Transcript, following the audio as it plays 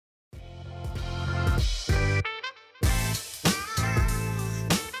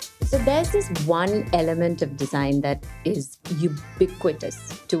So there's this one element of design that is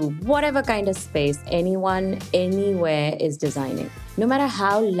ubiquitous to whatever kind of space anyone, anywhere is designing. No matter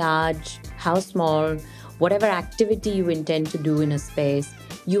how large, how small, whatever activity you intend to do in a space,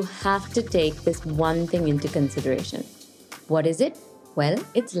 you have to take this one thing into consideration. What is it? Well,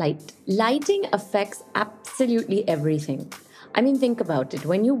 it's light. Lighting affects absolutely everything. I mean, think about it.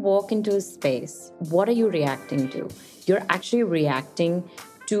 When you walk into a space, what are you reacting to? You're actually reacting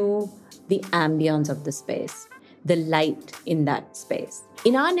to the ambience of the space, the light in that space.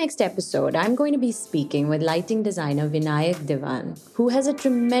 In our next episode, I'm going to be speaking with lighting designer Vinayak Diwan, who has a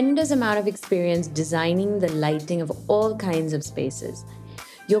tremendous amount of experience designing the lighting of all kinds of spaces.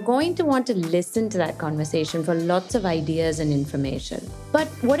 You're going to want to listen to that conversation for lots of ideas and information. But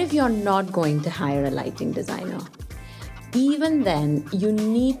what if you're not going to hire a lighting designer? Even then, you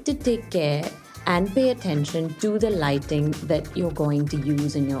need to take care and pay attention to the lighting that you're going to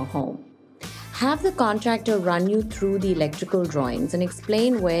use in your home. Have the contractor run you through the electrical drawings and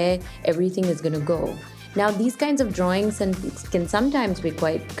explain where everything is going to go. Now, these kinds of drawings can sometimes be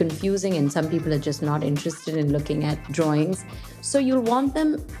quite confusing, and some people are just not interested in looking at drawings. So you'll want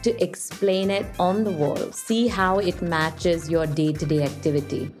them to explain it on the wall, see how it matches your day-to-day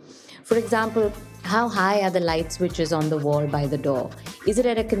activity. For example, how high are the light switches on the wall by the door? Is it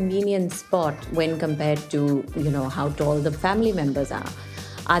at a convenient spot when compared to, how tall the family members are?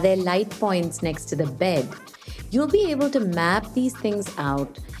 Are there light points next to the bed? You'll be able to map these things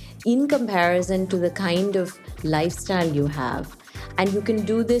out in comparison to the kind of lifestyle you have. And you can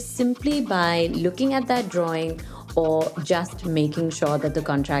do this simply by looking at that drawing or just making sure that the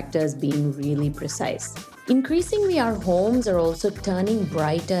contractor is being really precise. Increasingly, our homes are also turning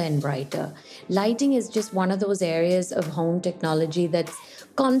brighter and brighter. Lighting is just one of those areas of home technology that's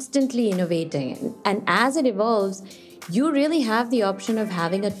constantly innovating. And as it evolves, you really have the option of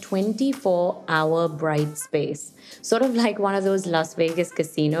having a 24-hour bright space. Sort of like one of those Las Vegas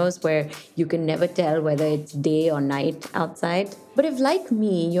casinos where you can never tell whether it's day or night outside. But if, like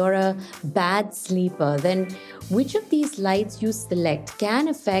me, you're a bad sleeper, then which of these lights you select can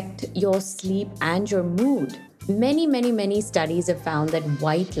affect your sleep and your mood. Many studies have found that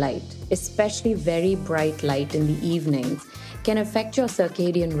white light, especially very bright light in the evenings, can affect your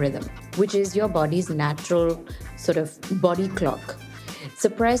circadian rhythm, which is your body's natural sort of body clock,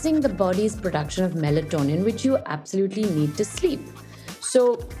 suppressing the body's production of melatonin, which you absolutely need to sleep.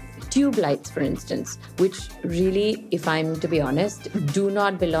 So, tube lights, for instance, which really, if I'm to be honest, do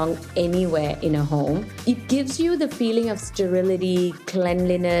not belong anywhere in a home. It gives you the feeling of sterility,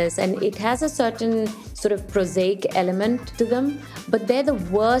 cleanliness, and it has a certain sort of prosaic element to them, but they're the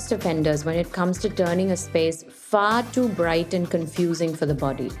worst offenders when it comes to turning a space far too bright and confusing for the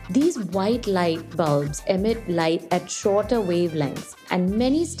body. These white light bulbs emit light at shorter wavelengths, and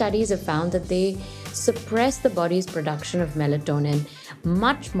many studies have found that they suppress the body's production of melatonin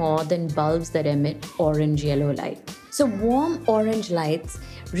much more than bulbs that emit orange-yellow light. So warm orange lights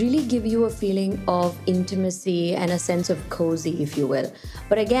really give you a feeling of intimacy and a sense of cozy, if you will.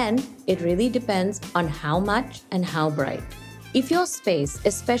 But again, it really depends on how much and how bright. If your space,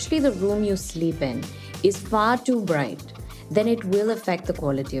 especially the room you sleep in, is far too bright, then it will affect the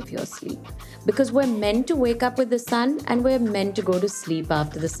quality of your sleep. Because we're meant to wake up with the sun and we're meant to go to sleep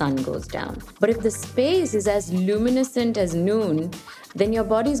after the sun goes down. But if the space is as luminescent as noon, then your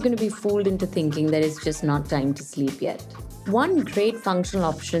body is going to be fooled into thinking that it's just not time to sleep yet. One great functional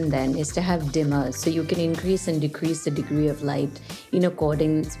option then is to have dimmers, so you can increase and decrease the degree of light in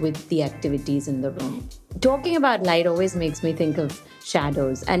accordance with the activities in the room. Talking about light always makes me think of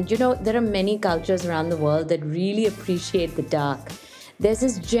shadows. And there are many cultures around the world that really appreciate the dark. There's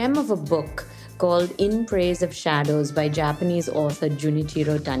this gem of a book called In Praise of Shadows by Japanese author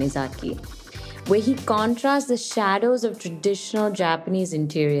Junichiro Tanizaki, where he contrasts the shadows of traditional Japanese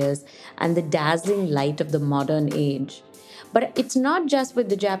interiors and the dazzling light of the modern age. But it's not just with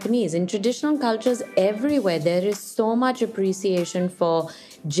the Japanese. In traditional cultures everywhere, there is so much appreciation for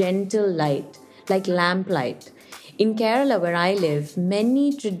gentle light, like lamplight. In Kerala, where I live,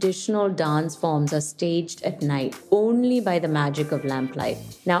 many traditional dance forms are staged at night only by the magic of lamplight.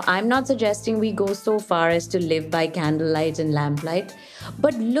 Now, I'm not suggesting we go so far as to live by candlelight and lamplight,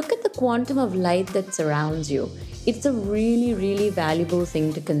 but look at the quantum of light that surrounds you. It's a really valuable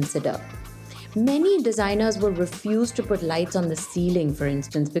thing to consider. Many designers will refuse to put lights on the ceiling, for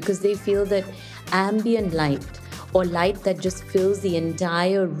instance, because they feel that ambient light or light that just fills the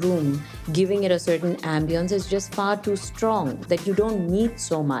entire room, giving it a certain ambience, is just far too strong, that you don't need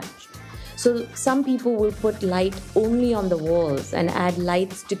so much. So some people will put light only on the walls and add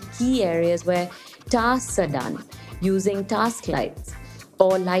lights to key areas where tasks are done using task lights.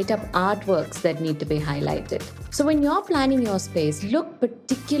 or light up artworks that need to be highlighted. So when you're planning your space, look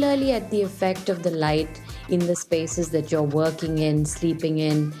particularly at the effect of the light in the spaces that you're working in, sleeping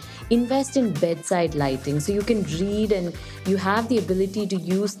in. Invest in bedside lighting so you can read and you have the ability to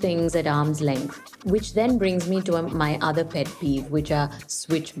use things at arm's length. Which then brings me to my other pet peeve, which are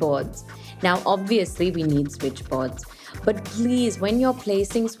switchboards. Now, obviously, we need switchboards. But please, when you're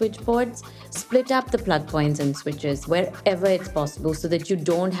placing switchboards, split up the plug points and switches wherever it's possible so that you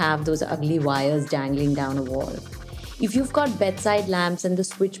don't have those ugly wires dangling down a wall. If you've got bedside lamps, and the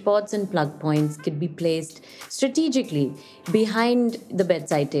switchboards and plug points could be placed strategically behind the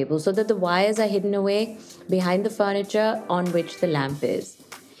bedside table so that the wires are hidden away behind the furniture on which the lamp is.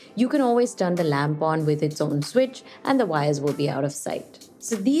 You can always turn the lamp on with its own switch and the wires will be out of sight.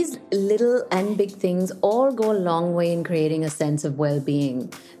 So these little and big things all go a long way in creating a sense of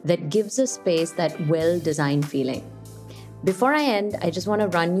well-being that gives a space that well-designed feeling. Before I end, I just want to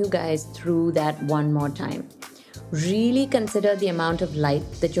run you guys through that one more time. Really consider the amount of light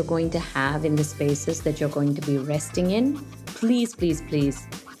that you're going to have in the spaces that you're going to be resting in. Please, please, please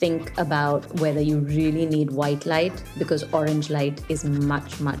think about whether you really need white light, because orange light is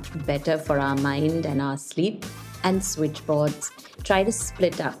much, much better for our mind and our sleep. And switchboards. Try to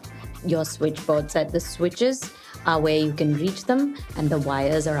split up your switchboards so that the switches are where you can reach them and the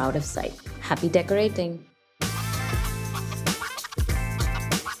wires are out of sight. Happy decorating!